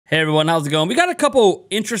Hey everyone, how's it going? We got a couple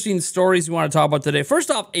interesting stories we want to talk about today.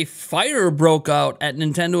 First off, a fire broke out at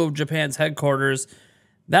Nintendo of Japan's headquarters.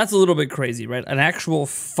 That's a little bit crazy, right? An actual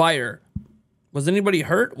fire. Was anybody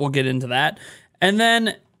hurt? We'll get into that. And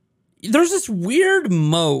then there's this weird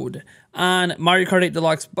mode on Mario Kart 8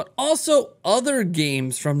 Deluxe, but also other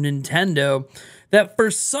games from Nintendo that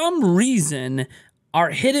for some reason are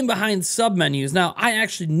hidden behind submenus. Now, I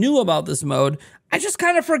actually knew about this mode. I just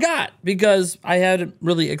kind of forgot because I hadn't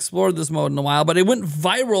really explored this mode in a while, but it went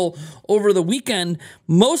viral over the weekend,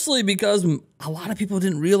 mostly because a lot of people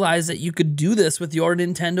didn't realize that you could do this with your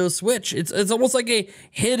Nintendo Switch. It's almost like a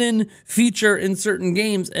hidden feature in certain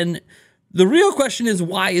games, and the real question is,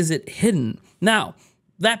 why is it hidden? Now,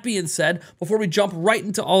 that being said, before we jump right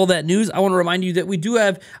into all that news, I want to remind you that we do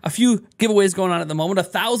have a few giveaways going on at the moment. A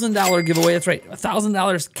 $1,000 giveaway. That's right,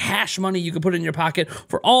 $1,000 cash money you can put in your pocket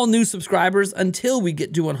for all new subscribers until we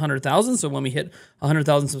get to 100,000. So when we hit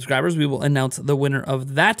 100,000 subscribers, we will announce the winner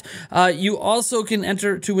of that. You also can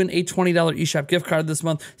enter to win a $20 eShop gift card this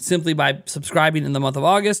month simply by subscribing in the month of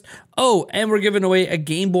August. Oh, and we're giving away a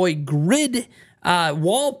Game Boy Grid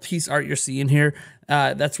wall piece art you're seeing here.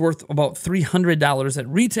 That's worth about $300 at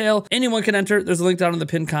retail. Anyone can enter. There's a link down in the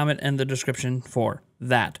pinned comment and the description for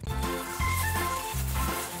that.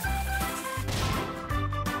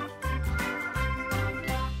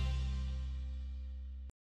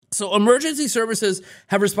 So emergency services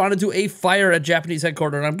have responded to a fire at Japanese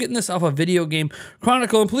headquarters, and I'm getting this off a Video Game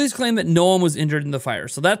Chronicle, and police claim that no one was injured in the fire.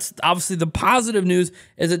 So that's obviously the positive news,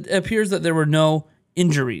 as it appears that there were no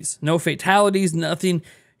injuries, no fatalities, nothing.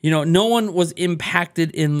 No one was impacted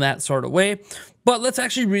in that sort of way. But let's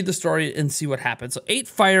actually read the story and see what happened. So 8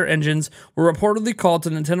 fire engines were reportedly called to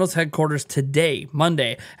Nintendo's headquarters today,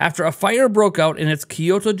 Monday, after a fire broke out in its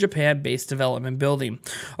Kyoto, Japan-based development building.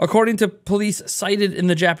 According to police cited in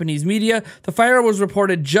the Japanese media, the fire was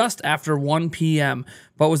reported just after 1 p.m.,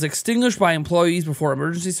 but was extinguished by employees before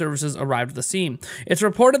emergency services arrived at the scene. It's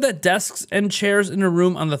reported that desks and chairs in a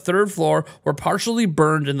room on the 3rd floor were partially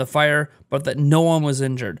burned in the fire, but that no one was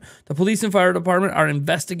injured. The police and fire department are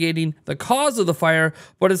investigating the cause of the fire,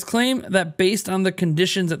 but it's claimed that based on the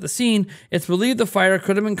conditions at the scene, it's believed the fire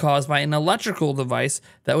could have been caused by an electrical device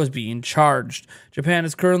that was being charged. Japan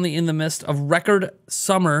is currently in the midst of record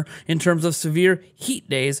summer in terms of severe heat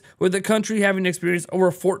days, with the country having experienced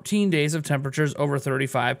over 14 days of temperatures over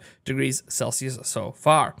 35 degrees Celsius so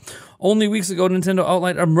far. Only weeks ago, Nintendo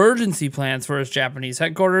outlined emergency plans for its Japanese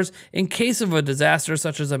headquarters in case of a disaster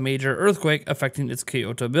such as a major earthquake affecting its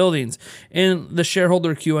Kyoto buildings. In the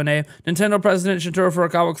shareholder Q&A, Nintendo President Shuntaro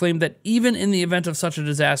Furukawa claimed that even in the event of such a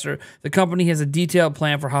disaster, the company has a detailed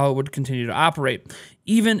plan for how it would continue to operate.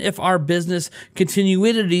 Even if our business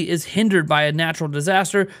continuity is hindered by a natural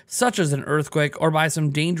disaster, such as an earthquake, or by some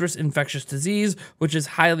dangerous infectious disease, which is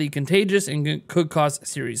highly contagious and could cause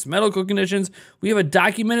serious medical conditions, we have a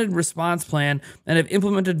documented response plan and have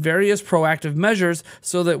implemented various proactive measures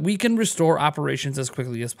so that we can restore operations as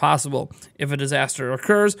quickly as possible. If a disaster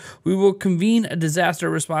occurs, we will convene a disaster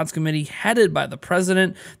response committee headed by the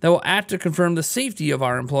president that will act to confirm the safety of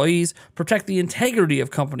our employees, protect the integrity of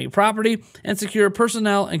company property, and secure personnel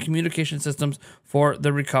and communication systems for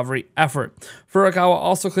the recovery effort. Furukawa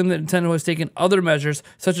also claimed that Nintendo has taken other measures,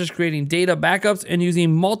 such as creating data backups and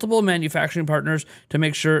using multiple manufacturing partners to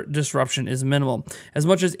make sure disruption is minimal. As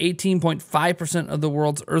much as 18.5% of the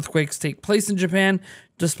world's earthquakes take place in Japan,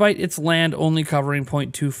 despite its land only covering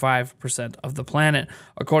 0.25% of the planet,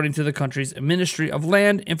 according to the country's Ministry of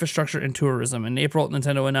Land, Infrastructure, and Tourism. In April,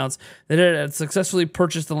 Nintendo announced that it had successfully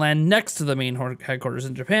purchased the land next to the main headquarters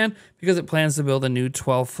in Japan because it plans to build a new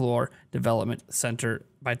 12-floor development center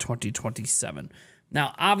by 2027.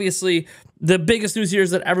 Now, obviously, the biggest news here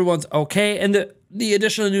is that everyone's okay, and the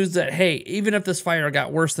additional news that, hey, even if this fire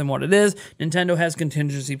got worse than what it is, Nintendo has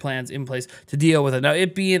contingency plans in place to deal with it. Now,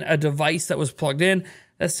 it being a device that was plugged in,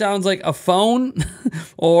 that sounds like a phone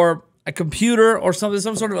or a computer or something,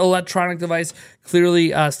 some sort of electronic device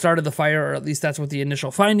clearly started the fire, or at least that's what the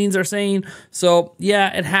initial findings are saying. So,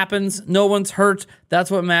 yeah, it happens. No one's hurt.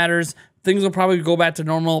 That's what matters. Things will probably go back to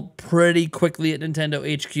normal pretty quickly at Nintendo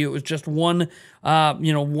HQ. It was just one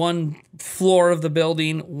floor of the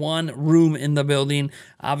building, one room in the building.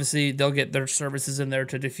 Obviously, they'll get their services in there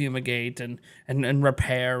to defumigate and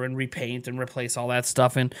repair and repaint and replace all that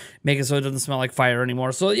stuff and make it so it doesn't smell like fire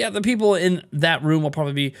anymore. So, yeah, the people in that room will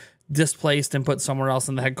probably be displaced and put somewhere else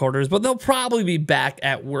in the headquarters, but they'll probably be back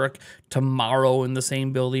at work tomorrow in the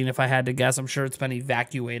same building. If I had to guess, I'm sure it's been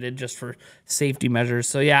evacuated just for safety measures.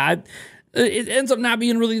 So yeah, it ends up not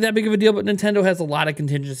being really that big of a deal, but Nintendo has a lot of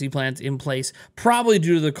contingency plans in place, probably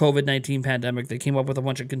due to the COVID-19 pandemic. They came up with a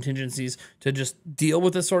bunch of contingencies to just deal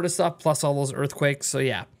with this sort of stuff, plus all those earthquakes. So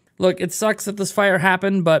yeah, look, it sucks that this fire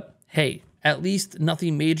happened, but hey, at least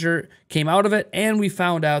nothing major came out of it, and we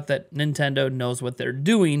found out that Nintendo knows what they're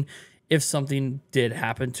doing if something did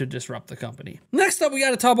happen to disrupt the company. Next up, we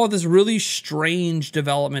got to talk about this really strange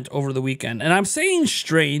development over the weekend. And I'm saying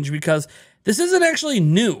strange because this isn't actually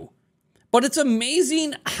new, but it's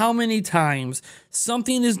amazing how many times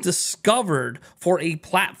something is discovered for a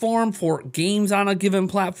platform, for games on a given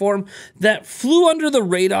platform, that flew under the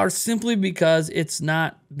radar simply because it's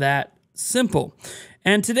not that simple.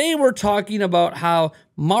 And today we're talking about how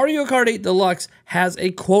Mario Kart 8 Deluxe has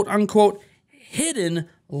a quote-unquote hidden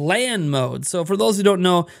LAN mode. So for those who don't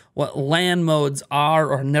know what LAN modes are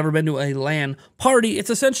or have never been to a LAN party, it's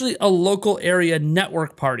essentially a local area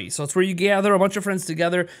network party. So it's where you gather a bunch of friends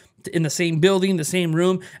together in the same building, the same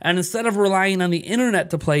room, and instead of relying on the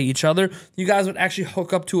internet to play each other, you guys would actually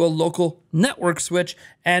hook up to a local network switch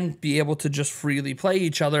and be able to just freely play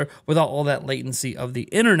each other without all that latency of the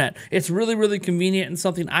internet. It's really, really convenient and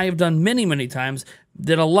something I have done many, many times.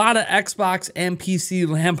 Did a lot of Xbox and PC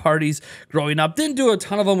LAN parties growing up. Didn't do a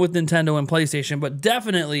ton of them with Nintendo and PlayStation, but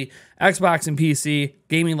definitely Xbox and PC,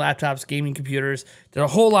 gaming laptops, gaming computers. Did a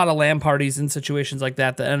whole lot of LAN parties in situations like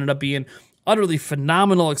that ended up being utterly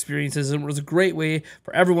phenomenal experiences, and it was a great way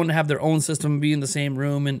for everyone to have their own system, be in the same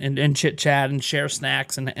room and chit chat and share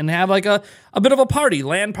snacks and have like a bit of a party.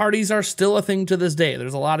 LAN parties are still a thing to this day.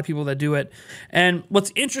 There's a lot of people that do it. And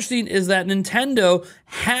what's interesting is that Nintendo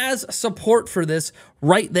has support for this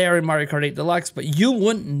right there in Mario Kart 8 Deluxe, but you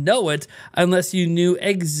wouldn't know it unless you knew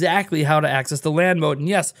exactly how to access the LAN mode. And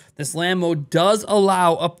yes, this LAN mode does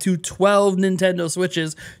allow up to 12 Nintendo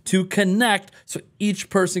Switches to connect, so each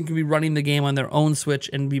person can be running the game on their own Switch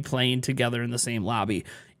and be playing together in the same lobby.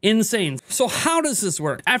 Insane. So how does this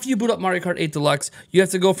work? After you boot up Mario Kart 8 Deluxe, you have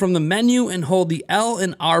to go from the menu and hold the L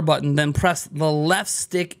and R button, then press the left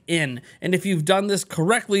stick in. And if you've done this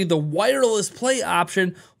correctly, the wireless play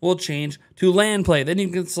option will change to LAN play. Then you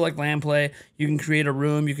can select LAN play, you can create a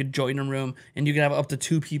room, you can join a room, and you can have up to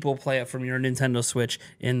 2 people play it from your Nintendo Switch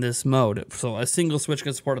in this mode. So a single Switch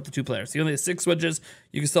can support up to 2 players. You only have 6 Switches,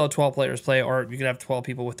 you can still have 12 players play, or you can have 12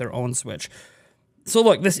 people with their own Switch. So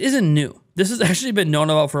look, this isn't new. This has actually been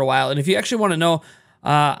known about for a while. And if you actually want to know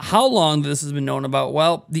how long this has been known about,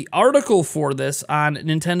 well, the article for this on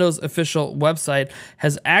Nintendo's official website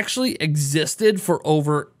has actually existed for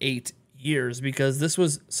over 8 years, because this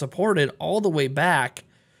was supported all the way back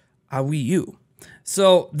on Wii U.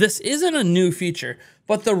 So this isn't a new feature,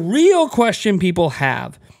 but the real question people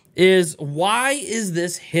have is, why is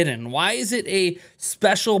this hidden? Why is it a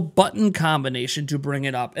special button combination to bring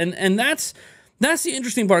it up? And that's the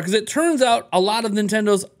interesting part, because it turns out a lot of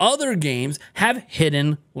Nintendo's other games have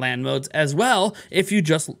hidden LAN modes as well if you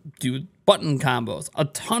just do button combos. A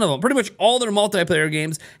ton of them. Pretty much all their multiplayer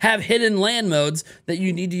games have hidden LAN modes that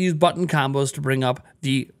you need to use button combos to bring up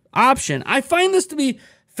the option. I find this to be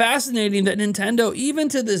fascinating that Nintendo, even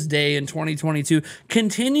to this day in 2022,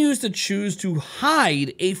 continues to choose to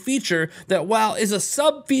hide a feature that, while is a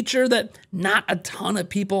sub-feature that not a ton of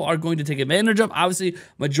people are going to take advantage of. Obviously,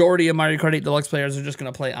 majority of Mario Kart 8 Deluxe players are just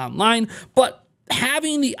going to play online, but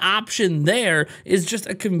having the option there is just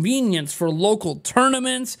a convenience for local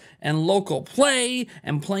tournaments and local play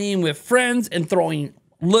and playing with friends and throwing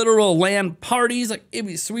literal LAN parties. Like, it'd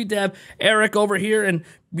be sweet to have Eric over here and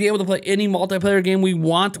be able to play any multiplayer game we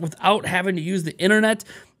want without having to use the internet.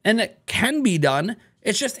 And it can be done.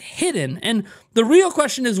 It's just hidden. And the real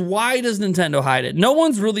question is, why does Nintendo hide it? No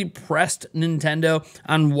one's really pressed Nintendo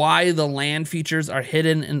on why the LAN features are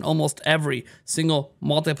hidden in almost every single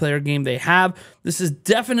multiplayer game they have. This is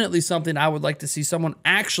definitely something I would like to see someone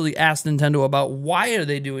actually ask Nintendo about. Why are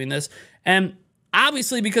they doing this? And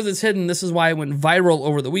obviously, because it's hidden, this is why it went viral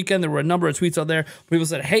over the weekend. There were a number of tweets out there. People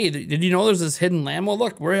said, hey, did you know there's this hidden LAN? Well,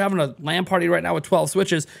 look, we're having a LAN party right now with 12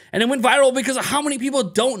 Switches. And it went viral because of how many people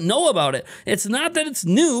don't know about it. It's not that it's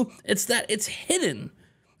new, it's that it's hidden.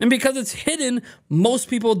 And because it's hidden, most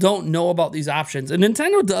people don't know about these options. And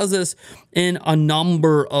Nintendo does this in a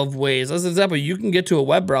number of ways. As an example, you can get to a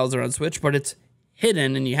web browser on Switch, but it's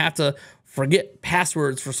hidden and you have to forget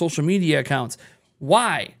passwords for social media accounts.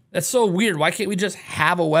 Why? That's so weird. Why can't we just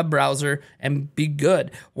have a web browser and be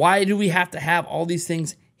good? Why do we have to have all these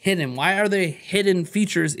things hidden? Why are they hidden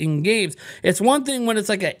features in games? It's one thing when it's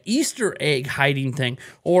like an Easter egg hiding thing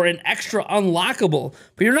or an extra unlockable,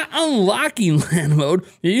 but you're not unlocking LAN mode.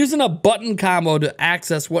 You're using a button combo to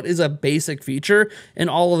access what is a basic feature in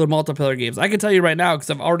all of the multiplayer games. I can tell you right now, because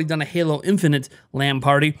I've already done a Halo Infinite LAN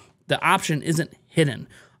party, The option isn't hidden.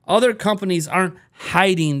 Other companies aren't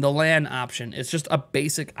hiding the LAN option. It's just a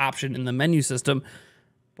basic option in the menu system.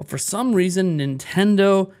 But for some reason,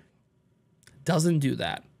 Nintendo doesn't do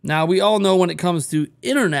that. Now, we all know when it comes to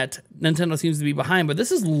internet, Nintendo seems to be behind, but this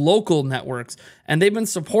is local networks, and they've been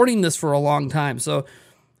supporting this for a long time. So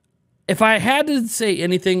if I had to say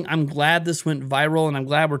anything, I'm glad this went viral, and I'm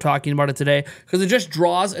glad we're talking about it today, because it just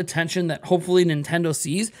draws attention that hopefully Nintendo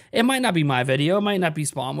sees. It might not be my video, it might not be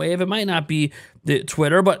SpawnWave, it might not be the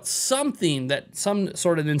Twitter, but something that some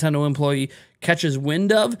sort of Nintendo employee catches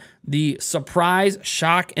wind of, the surprise,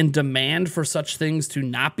 shock, and demand for such things to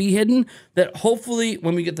not be hidden, that hopefully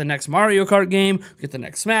when we get the next Mario Kart game, get the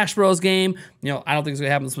next Smash Bros. Game, you know, I don't think it's going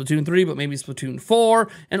to happen in Splatoon 3, but maybe Splatoon 4,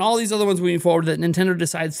 and all these other ones moving forward, that Nintendo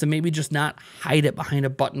decides to maybe just not hide it behind a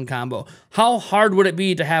button combo. How hard would it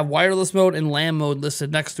be to have wireless mode and LAN mode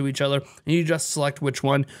listed next to each other, and you just select which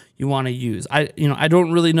one you want to use? I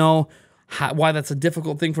don't really know why that's a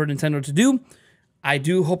difficult thing for Nintendo to do. I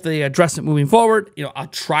do hope they address it moving forward. You know, I'll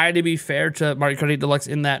try to be fair to Mario Kart 8 Deluxe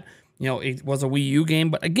in that, you know, it was a Wii U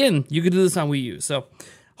game, but again, you could do this on Wii U. So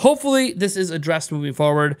hopefully this is addressed moving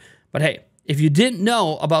forward. But hey, if you didn't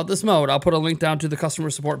know about this mode, I'll put a link down to the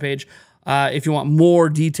customer support page if you want more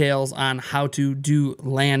details on how to do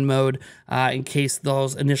LAN mode in case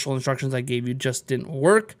those initial instructions I gave you just didn't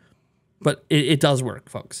work. But it does work,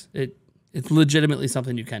 folks. It's legitimately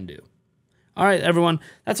something you can do. All right, everyone,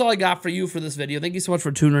 that's all I got for you for this video. Thank you so much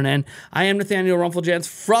for tuning in. I am Nathaniel Rumfeljans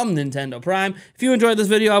from Nintendo Prime. If you enjoyed this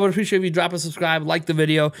video, I would appreciate if you drop a subscribe, like the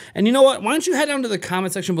video. And you know what? Why don't you head down to the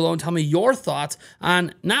comment section below and tell me your thoughts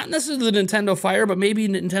on not necessarily the Nintendo Fire, but maybe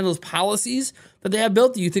Nintendo's policies that they have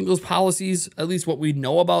built. Do you think those policies, at least what we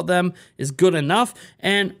know about them, is good enough?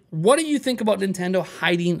 And what do you think about Nintendo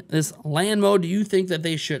hiding this LAN mode? Do you think that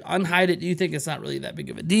they should unhide it? Do you think it's not really that big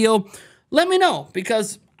of a deal? Let me know,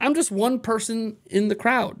 because I'm just one person in the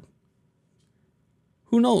crowd.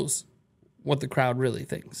 Who knows what the crowd really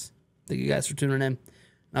thinks? Thank you guys for tuning in.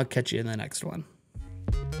 I'll catch you in the next one.